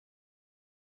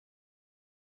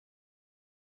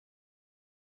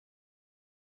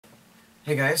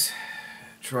Hey guys,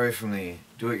 Troy from the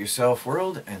Do-It-Yourself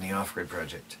World and the Off-Grid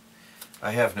Project.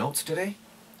 I have notes today.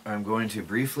 I'm going to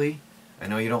briefly, I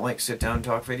know you don't like sit-down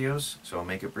talk videos, so I'll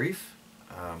make it brief.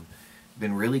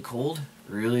 Been really cold,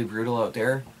 really brutal out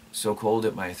there. So cold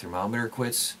that my thermometer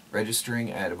quits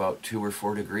registering at about 2 or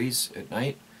 4 degrees at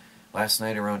night. Last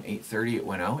night around 8:30 it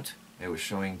went out. It was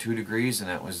showing 2 degrees and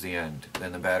that was the end.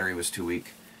 Then the battery was too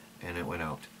weak and it went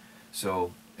out.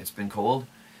 So it's been cold.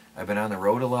 I've been on the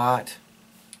road a lot.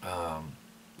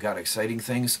 Got exciting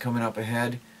things coming up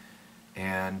ahead,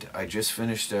 and I just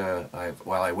finished I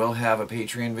will have a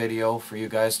Patreon video for you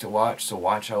guys to watch, so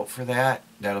watch out for that.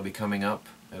 That'll be coming up.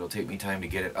 It'll take me time to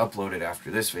get it uploaded after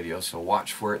this video, so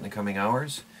watch for it in the coming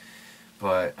hours.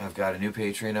 But I've got a new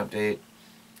Patreon update.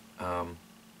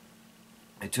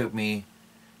 It took me,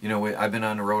 I've been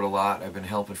on the road a lot. I've been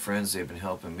helping friends, they've been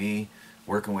helping me,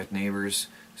 working with neighbors,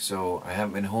 so I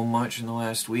haven't been home much in the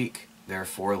last week,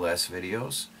 therefore less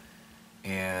videos.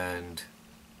 And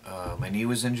my knee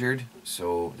was injured,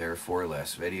 so therefore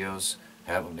less videos.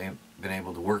 Haven't been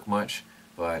able to work much,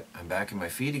 but I'm back on my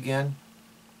feet again,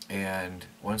 and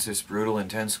once this brutal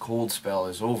intense cold spell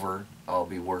is over, I'll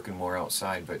be working more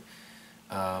outside. But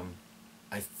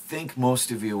I think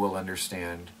most of you will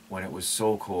understand when it was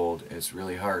so cold, it's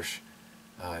really harsh,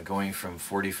 going from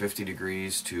 40-50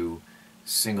 degrees to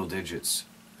single digits,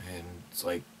 and it's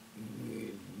like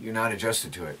you're not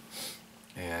adjusted to it.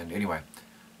 And anyway,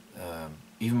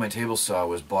 even my table saw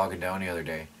was bogging down the other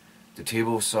day. The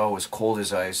table saw was cold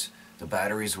as ice, the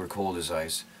batteries were cold as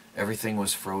ice, everything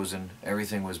was frozen,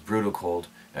 everything was brutal cold,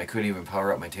 and I couldn't even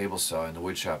power up my table saw in the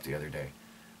wood shop the other day.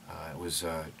 It was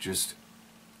just,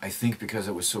 I think because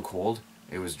it was so cold,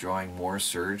 it was drawing more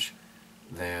surge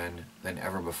than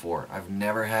ever before. I've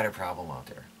never had a problem out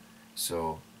there.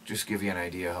 So just give you an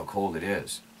idea how cold it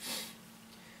is.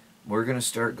 We're going to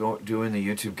start doing the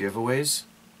YouTube giveaways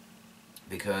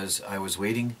because I was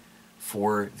waiting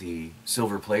for the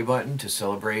silver play button to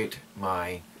celebrate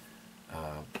my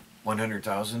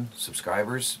 100,000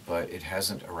 subscribers, but it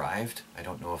hasn't arrived. I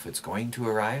don't know if it's going to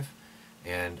arrive,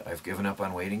 and I've given up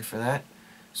on waiting for that.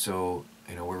 So,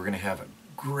 we're going to have a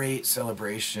great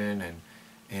celebration,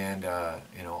 and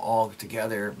all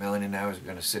together, Melanie and I are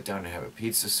going to sit down and have a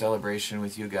pizza celebration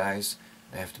with you guys.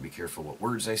 I have to be careful what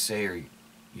words I say, or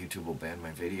YouTube will ban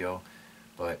my video,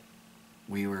 but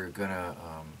we were gonna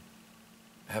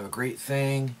have a great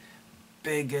thing,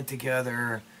 big get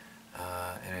together,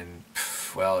 and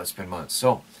well, it's been months.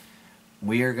 So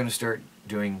we are gonna start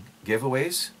doing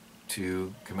giveaways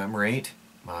to commemorate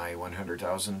my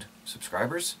 100,000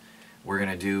 subscribers. We're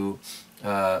gonna do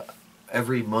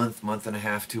every month, month and a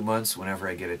half, 2 months, whenever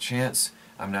I get a chance.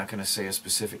 I'm not gonna say a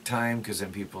specific time because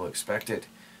then people expect it,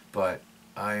 but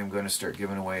I am going to start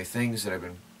giving away things that I've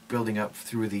been building up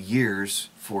through the years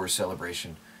for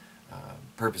celebration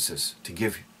purposes to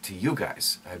give to you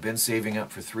guys. I've been saving up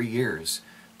for 3 years,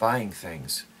 buying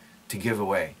things to give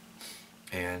away,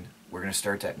 and we're going to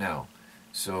start that now.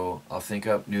 So I'll think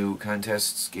up new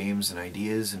contests, games, and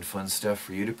ideas and fun stuff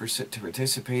for you to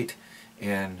participate,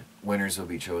 and winners will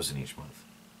be chosen each month,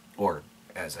 or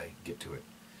as I get to it.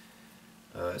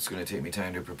 It's going to take me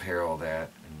time to prepare all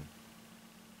that,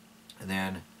 and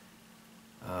then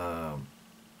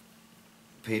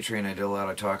Patreon, I did a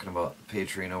lot of talking about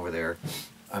Patreon over there.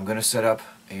 I'm going to set up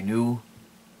a new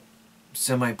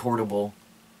semi-portable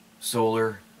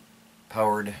solar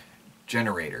powered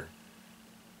generator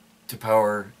to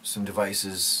power some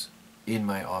devices in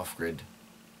my off-grid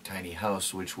tiny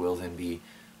house, which will then be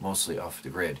mostly off the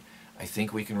grid. I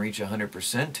think we can reach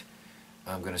 100%.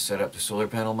 I'm going to set up the solar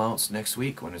panel mounts next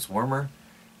week when it's warmer.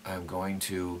 I'm going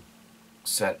to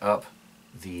set up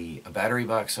a battery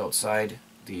box outside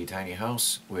the tiny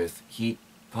house with heat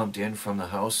pumped in from the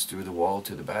house through the wall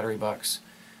to the battery box,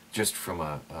 just from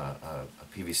a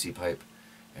PVC pipe,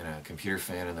 and a computer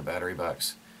fan in the battery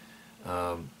box.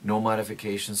 No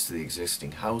modifications to the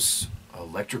existing house,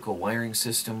 electrical wiring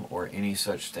system, or any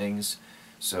such things,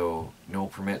 so no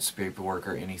permits, paperwork,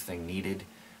 or anything needed.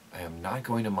 I am not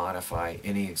going to modify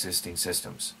any existing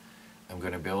systems. I'm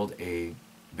going to build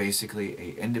basically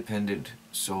an independent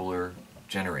solar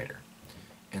generator,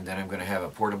 and then I'm going to have a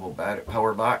portable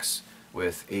power box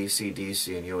with AC,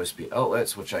 DC, and USB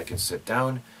outlets, which I can sit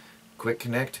down, quick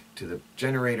connect to the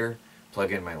generator,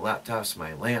 plug in my laptops,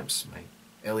 my lamps, my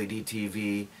LED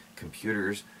TV,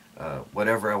 computers,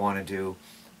 whatever I want to do.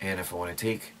 And if I want to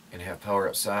take and have power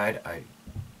outside, I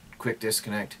quick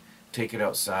disconnect, take it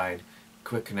outside,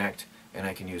 quick connect, and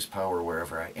I can use power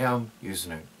wherever I am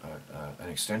using an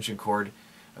extension cord.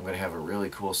 I'm going to have a really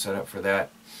cool setup for that,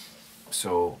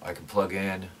 so I can plug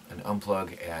in and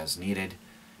unplug as needed,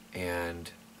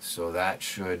 and So that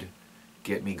should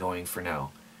get me going for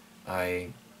now. I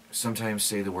sometimes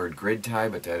say the word grid tie,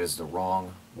 but that is the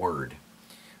wrong word.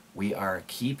 We are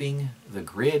keeping the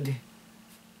grid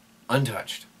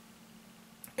untouched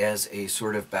as a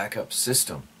sort of backup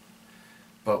system,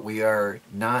 but we are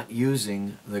not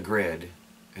using the grid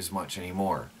as much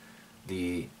anymore.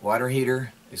 The water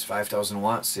heater is 5,000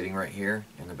 watts sitting right here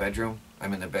in the bedroom.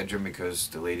 I'm in the bedroom because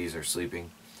the ladies are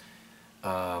sleeping.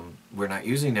 We're not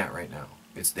using that right now.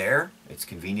 It's there, it's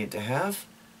convenient to have,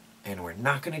 and we're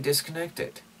not going to disconnect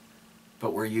it.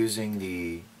 But we're using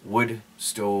the wood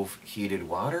stove heated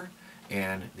water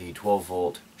and the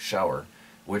 12-volt shower,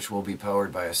 which will be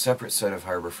powered by a separate set of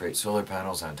Harbor Freight solar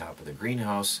panels on top of the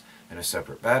greenhouse and a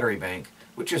separate battery bank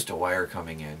with just a wire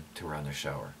coming in to run the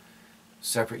shower.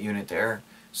 Separate unit there,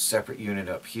 separate unit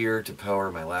up here to power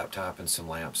my laptop and some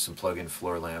lamps, some plug-in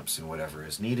floor lamps and whatever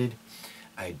is needed.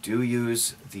 I do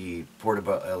use the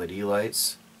portable LED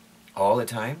lights all the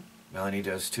time, Melanie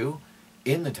does too,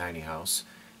 in the tiny house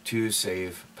to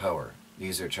save power.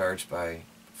 These are charged by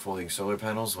folding solar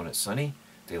panels when it's sunny.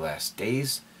 They last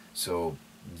days, so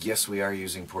yes, we are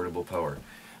using portable power.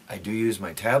 I do use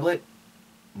my tablet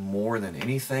more than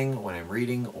anything when I'm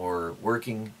reading or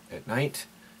working at night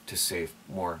to save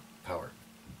more power.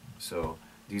 So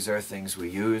these are things we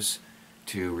use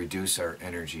to reduce our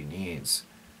energy needs.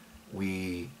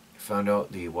 We found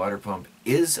out the water pump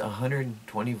is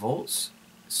 120 volts,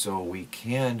 so we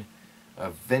can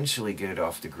eventually get it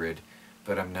off the grid,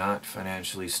 but I'm not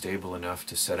financially stable enough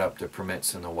to set up the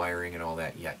permits and the wiring and all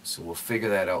that yet. So we'll figure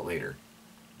that out later.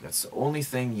 That's the only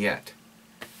thing yet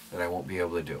that I won't be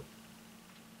able to do.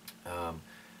 A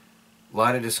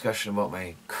lot of discussion about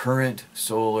my current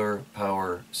solar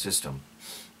power system,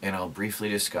 and I'll briefly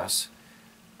discuss.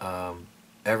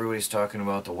 Everybody's talking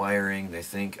about the wiring. They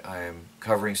think I'm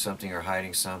covering something or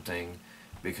hiding something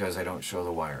because I don't show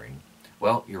the wiring.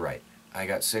 Well, you're right. I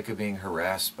got sick of being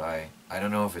harassed by, I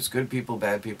don't know if it's good people,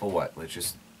 bad people, what. Let's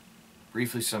just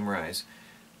briefly summarize.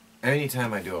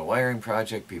 Anytime I do a wiring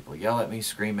project, people yell at me,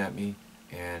 scream at me,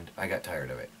 and I got tired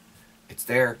of it. It's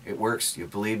there, it works, you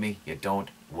believe me, you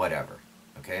don't, whatever.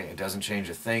 Okay? It doesn't change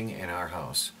a thing in our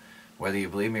house. Whether you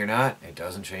believe me or not, it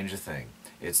doesn't change a thing.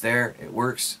 It's there, it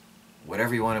works,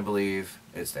 whatever you want to believe,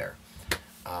 it's there.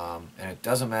 And it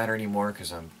doesn't matter anymore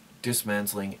because I'm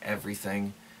dismantling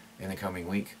everything in the coming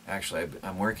week. Actually,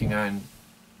 I'm working on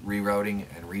rerouting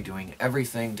and redoing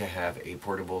everything to have a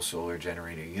portable solar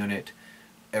generator unit,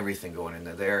 everything going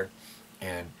into there.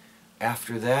 And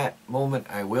after that moment,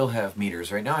 I will have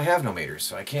meters. Right now I have no meters,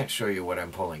 so I can't show you what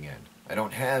I'm pulling in. I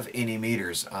don't have any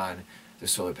meters on the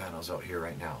solar panels out here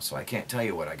right now, so I can't tell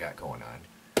you what I got going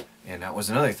on. And that was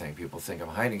another thing. People think I'm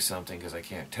hiding something because I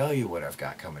can't tell you what I've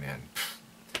got coming in.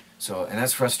 So, and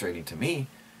that's frustrating to me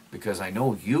because I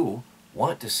know you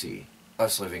want to see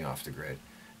us living off the grid,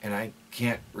 and I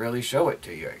can't really show it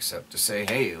to you except to say,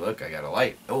 hey, look, I got a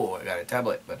light. Oh, I got a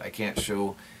tablet, but I can't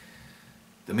show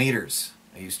the meters.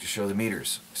 I used to show the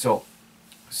meters. So,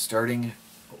 starting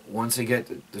once I get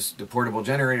the portable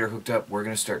generator hooked up, we're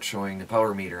going to start showing the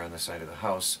power meter on the side of the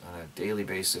house on a daily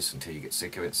basis until you get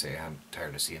sick of it and say, I'm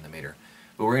tired of seeing the meter.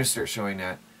 But we're going to start showing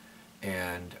that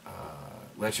and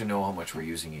let you know how much we're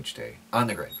using each day on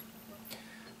the grid.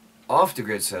 Off the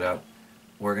grid setup,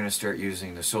 we're going to start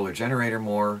using the solar generator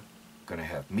more. Going to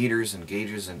have meters and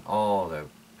gauges and all the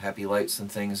happy lights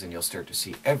and things, and you'll start to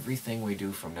see everything we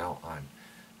do from now on.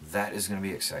 That is going to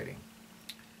be exciting.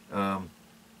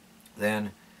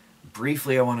 Then,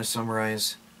 briefly, I want to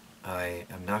summarize. I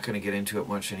am not going to get into it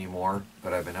much anymore,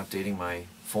 but I've been updating my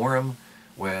forum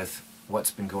with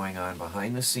what's been going on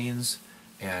behind the scenes,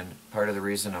 and part of the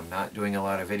reason I'm not doing a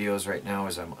lot of videos right now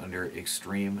is I'm under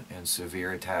extreme and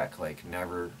severe attack like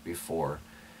never before.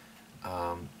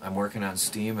 I'm working on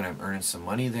Steam and I'm earning some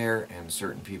money there, and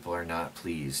certain people are not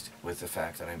pleased with the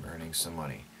fact that I'm earning some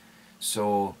money.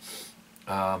 So,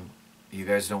 you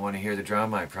guys don't want to hear the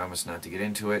drama. I promise not to get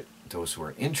into it. Those who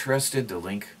are interested, the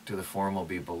link to the forum will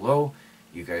be below.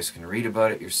 You guys can read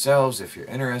about it yourselves if you're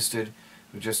interested.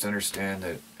 But just understand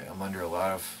that I'm under a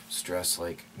lot of stress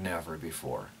like never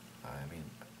before. I mean,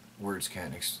 words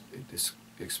can't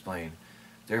explain.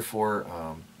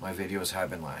 Therefore, my videos have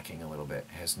been lacking a little bit.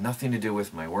 It has nothing to do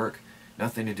with my work,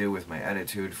 nothing to do with my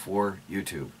attitude for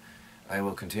YouTube. I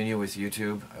will continue with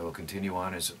YouTube. I will continue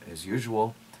on as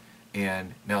usual.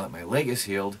 And now that my leg is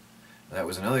healed, that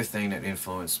was another thing that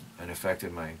influenced and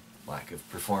affected my lack of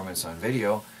performance on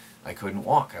video. I couldn't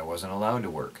walk. I wasn't allowed to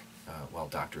work. Well,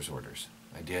 doctor's orders.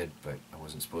 I did, but I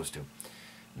wasn't supposed to.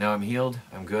 Now I'm healed,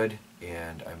 I'm good,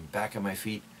 and I'm back on my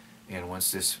feet. And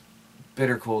once this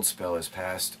bitter cold spell is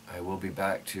passed, I will be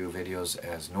back to videos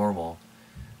as normal.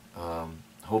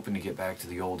 hoping to get back to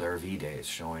the old RV days,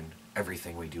 showing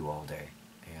everything we do all day.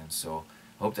 And so,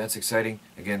 hope that's exciting.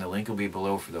 Again, the link will be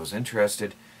below for those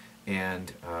interested.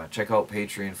 And check out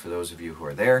Patreon for those of you who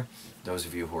are there. Those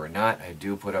of you who are not, I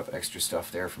do put up extra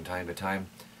stuff there from time to time.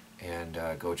 And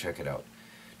go check it out.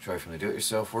 Troy from the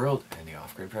Do-It-Yourself World and the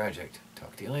Off-Grid Project.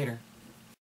 Talk to you later.